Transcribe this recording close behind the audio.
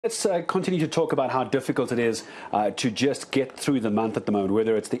Let's continue to talk about how difficult it is to just get through the month at the moment,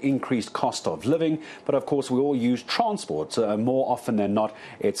 whether it's the increased cost of living, but of course we all use transport. More often than not,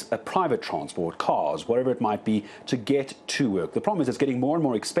 it's a private transport, cars, whatever it might be, to get to work. The problem is it's getting more and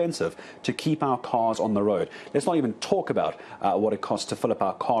more expensive to keep our cars on the road. Let's not even talk about what it costs to fill up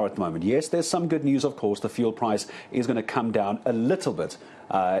our car at the moment. Yes, there's some good news, of course. The fuel price is going to come down a little bit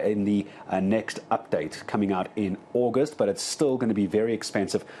in the next update coming out in August, but it's still going to be very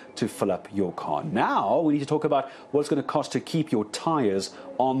expensive to fill up your car. Now we need to talk about what it's going to cost to keep your tyres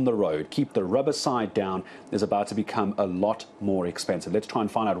on the road. Keep the rubber side down is about to become a lot more expensive. Let's try and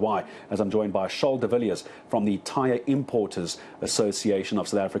find out why, as I'm joined by Charl de Villiers from the Tyre Importers Association of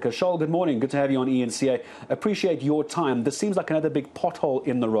South Africa. Charl, good morning. Good to have you on ENCA. Appreciate your time. This seems like another big pothole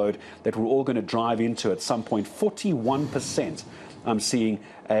in the road that we're all going to drive into at some point. 41%. I'm seeing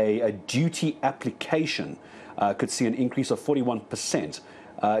a duty application could see an increase of 41%.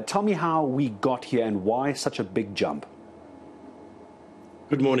 Tell me how we got here and why such a big jump.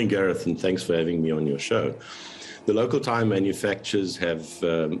 Good morning, Gareth, and thanks for having me on your show. The local tyre manufacturers have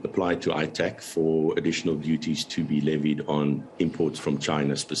applied to ITAC for additional duties to be levied on imports from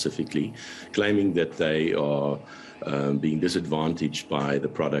China specifically, claiming that they are being disadvantaged by the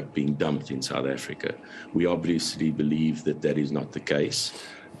product being dumped in South Africa. We obviously believe that that is not the case,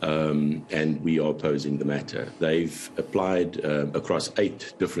 and we are opposing the matter. They've applied across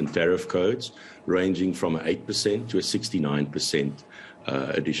 8 different tariff codes, ranging from 8% to a 69%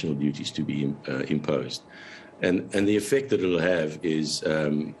 additional duties to be imposed. And the effect that it'll have is,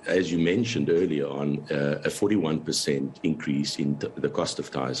 as you mentioned earlier on, a 41% increase in the cost of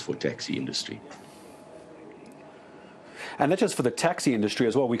tyres for taxi industry. And not just for the taxi industry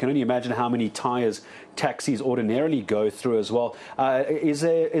as well. We can only imagine how many tyres taxis ordinarily go through as well. Is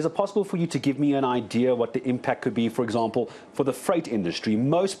it possible for you to give me an idea what the impact could be, for example, for the freight industry?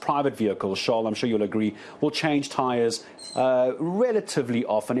 Most private vehicles, Charl, I'm sure you'll agree, will change tyres relatively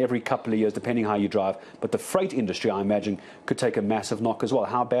often, every couple of years, depending how you drive. But the freight industry, I imagine, could take a massive knock as well.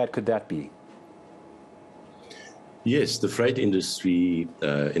 How bad could that be? Yes, the freight industry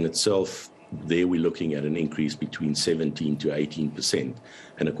in itself, there we're looking at an increase between 17 to 18%.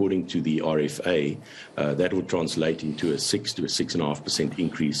 And according to the RFA, that would translate into a 6 to a 6.5%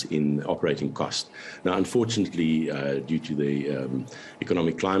 increase in operating cost. Now, unfortunately, due to the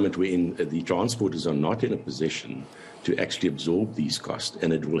economic climate we're in, the transporters are not in a position to actually absorb these costs,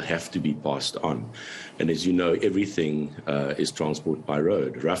 and it will have to be passed on. And as you know, everything is transport by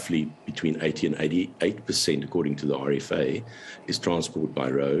road. Roughly between 80 and 88%, according to the RFA, is transport by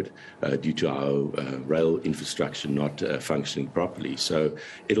road due to our rail infrastructure not functioning properly. So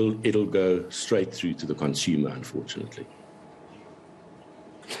it'll go straight through to the consumer, unfortunately.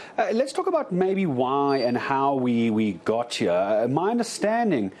 Let's talk about maybe why and how we got here. My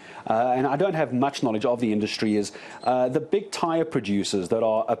understanding, and I don't have much knowledge of the industry, is the big tyre producers that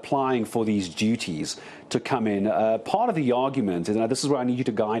are applying for these duties to come in. Part of the argument, and this is where I need you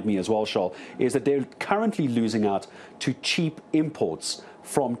to guide me as well, Charl, is that they're currently losing out to cheap imports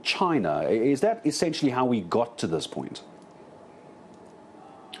from China. Is that essentially how we got to this point?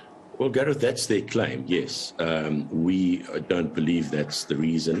 Well, Gareth, that's their claim, yes. We don't believe that's the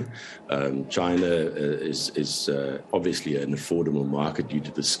reason. China is obviously an affordable market due to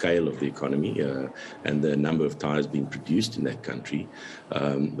the scale of the economy and the number of tyres being produced in that country.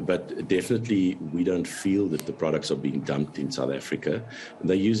 But definitely, we don't feel that the products are being dumped in South Africa.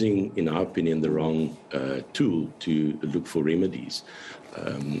 They're using, in our opinion, the wrong tool to look for remedies.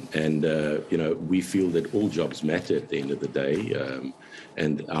 We feel that all jobs matter at the end of the day.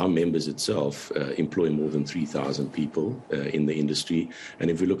 And our members itself employ more than 3,000 people in the industry.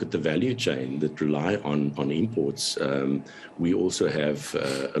 And if we look at the value chain that rely on imports, we also have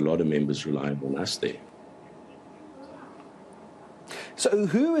a lot of members relying on us there. So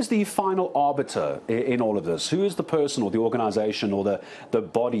who is the final arbiter in all of this? Who is the person or the organization or the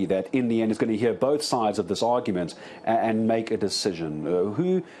body that in the end is going to hear both sides of this argument and make a decision?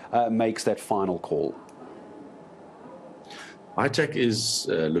 Who makes that final call? ITAC is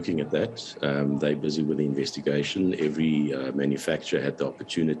looking at that. They're busy with the investigation. Every manufacturer had the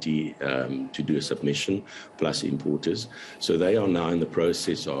opportunity to do a submission, plus importers. So they are now in the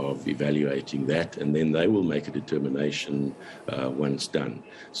process of evaluating that, and then they will make a determination once done.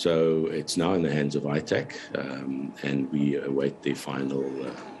 So it's now in the hands of ITAC, and we await their final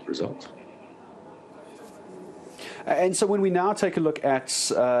result. And so when we now take a look at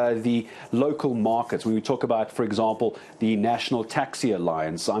the local markets, when we talk about, for example, the National Taxi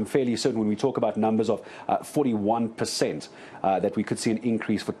Alliance, I'm fairly certain when we talk about numbers of 41%, that we could see an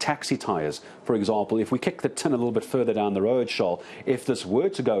increase for taxi tyres. For example, if we kick the tin a little bit further down the road, Charl, if this were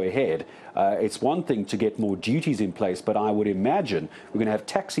to go ahead, it's one thing to get more duties in place, but I would imagine we're going to have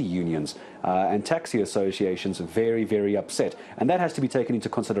taxi unions and taxi associations very, very upset. And that has to be taken into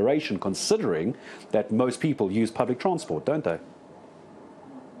consideration, considering that most people use public transport, don't they?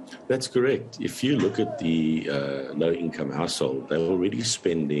 That's correct. If you look at the low-income household, they're already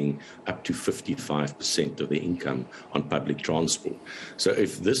spending up to 55% of their income on public transport. So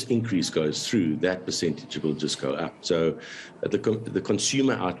if this increase goes through, that percentage will just go up. So the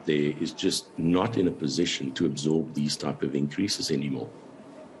consumer out there is just not in a position to absorb these type of increases anymore.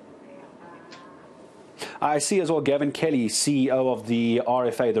 I see as well Gavin Kelly, CEO of the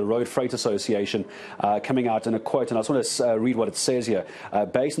RFA, the Road Freight Association, coming out in a quote, and I just want to read what it says here.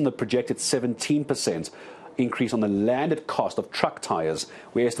 Based on the projected 17% increase on the landed cost of truck tyres,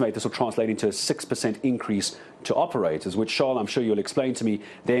 we estimate this will translate into a 6% increase to operators, which, Charl, I'm sure you'll explain to me,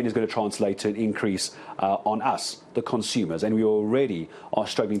 then is going to translate to an increase on us, the consumers. And we already are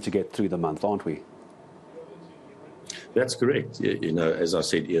struggling to get through the month, aren't we? That's correct. You know, as I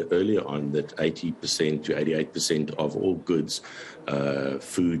said earlier on, that 80% to 88% of all goods,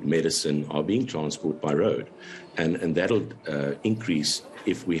 food, medicine, are being transported by road. And that'll increase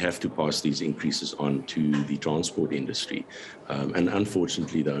if we have to pass these increases on to the transport industry. And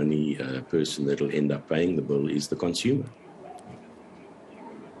unfortunately, the only person that will end up paying the bill is the consumer.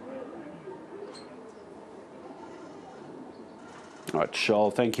 All right,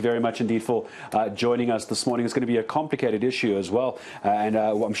 Charl, thank you very much indeed for joining us this morning. It's going to be a complicated issue as well. And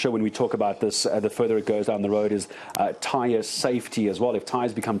I'm sure when we talk about this, the further it goes down the road is tyre safety as well. If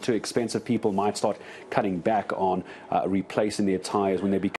tyres become too expensive, people might start cutting back on replacing their tyres when they become